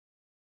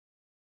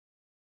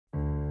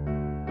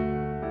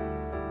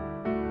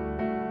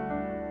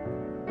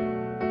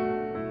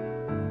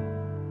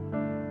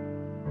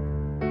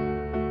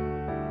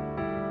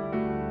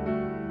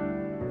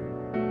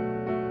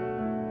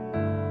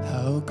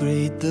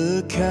great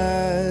the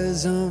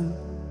chasm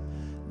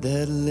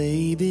that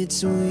lay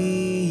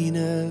between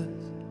us,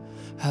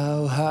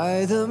 how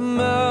high the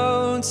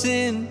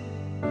mountain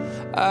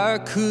I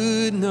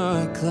could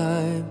not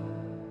climb.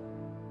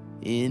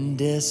 In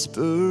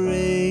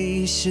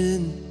desperation,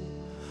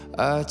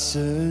 I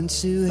turned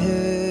to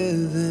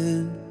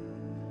heaven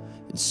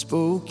and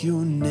spoke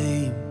your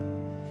name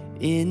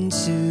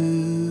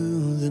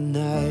into the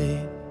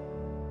night.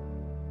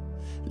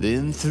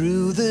 Then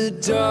through the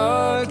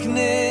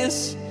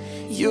darkness,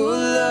 your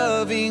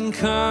loving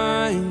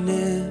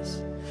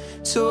kindness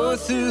tore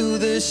through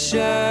the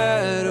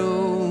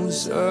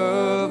shadows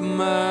of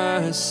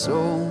my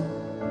soul.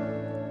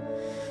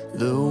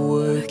 The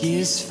work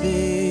is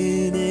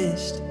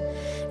finished,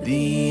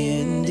 the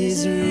end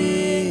is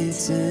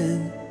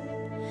written.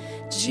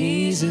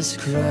 Jesus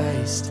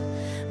Christ,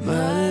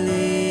 my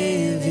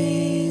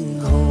living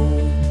hope.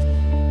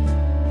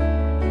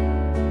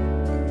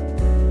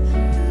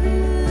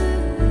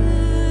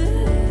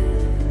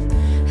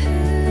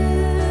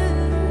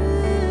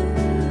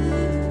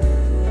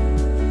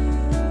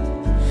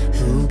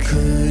 Who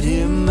could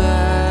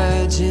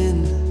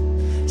imagine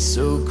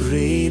so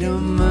great a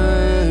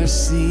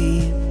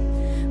mercy?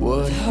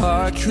 What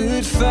heart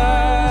could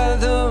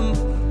fathom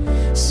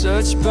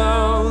such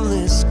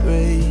boundless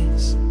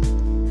grace?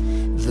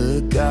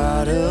 The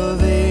God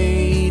of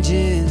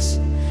ages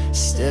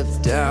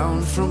stepped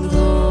down from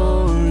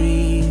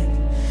glory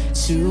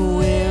to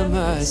wear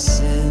my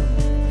sin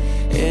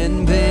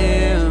and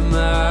bear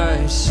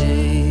my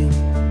shame.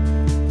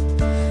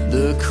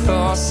 The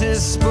cross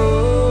has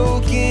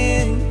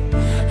spoken,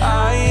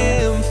 I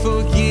am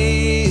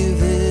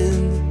forgiven.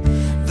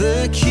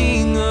 The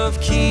King of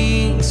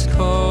Kings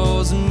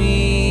calls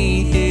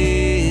me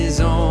his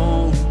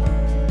own.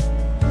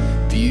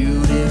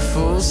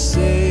 Beautiful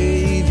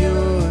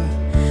Savior,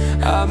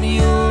 I'm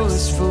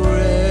yours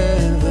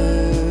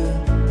forever.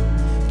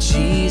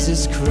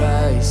 Jesus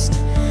Christ,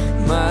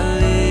 my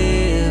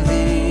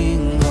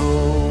living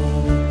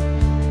hope.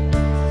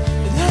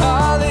 And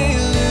hallelujah,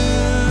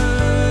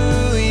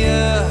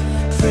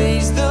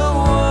 praise the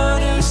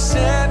one who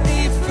set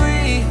me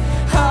free.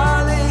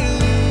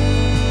 Hallelujah,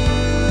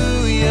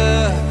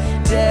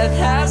 death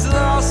has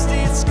lost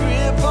its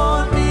grip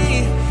on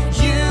me.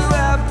 You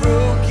have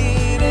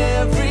broken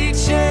every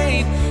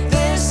chain.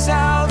 There's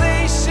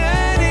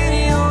salvation in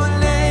your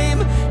name,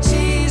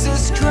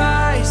 Jesus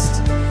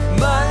Christ,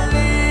 my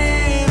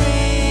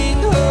living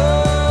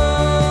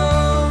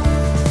hope.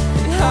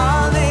 And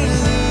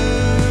hallelujah,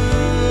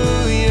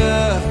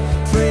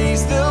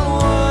 praise the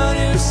one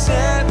who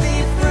set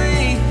me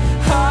free.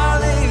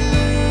 Hallelujah,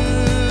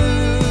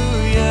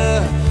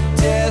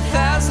 death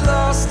has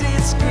lost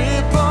its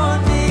grip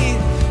on me.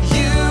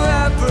 You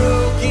have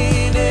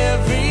broken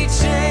every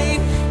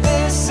chain.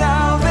 There's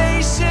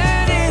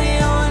salvation in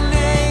your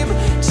name,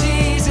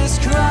 Jesus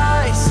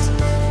Christ,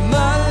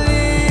 my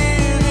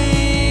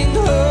living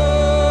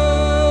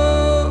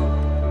hope.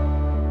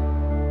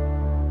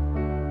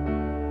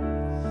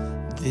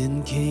 Then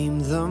came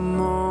the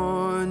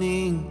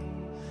morning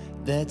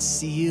that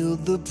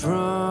sealed the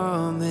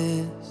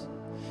promise.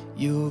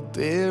 Your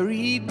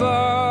buried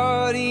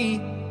body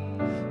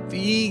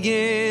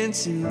began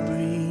to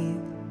breathe,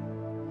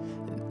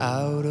 and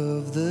out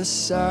of the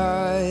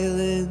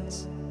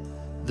silence,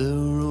 the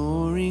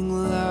roaring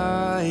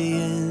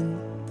lion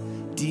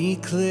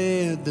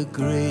declared the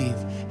grave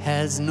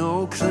has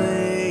no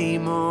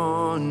claim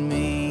on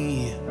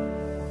me.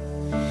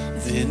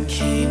 Then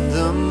came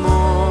the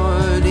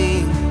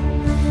morning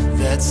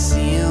that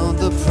sealed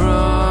the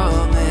promise.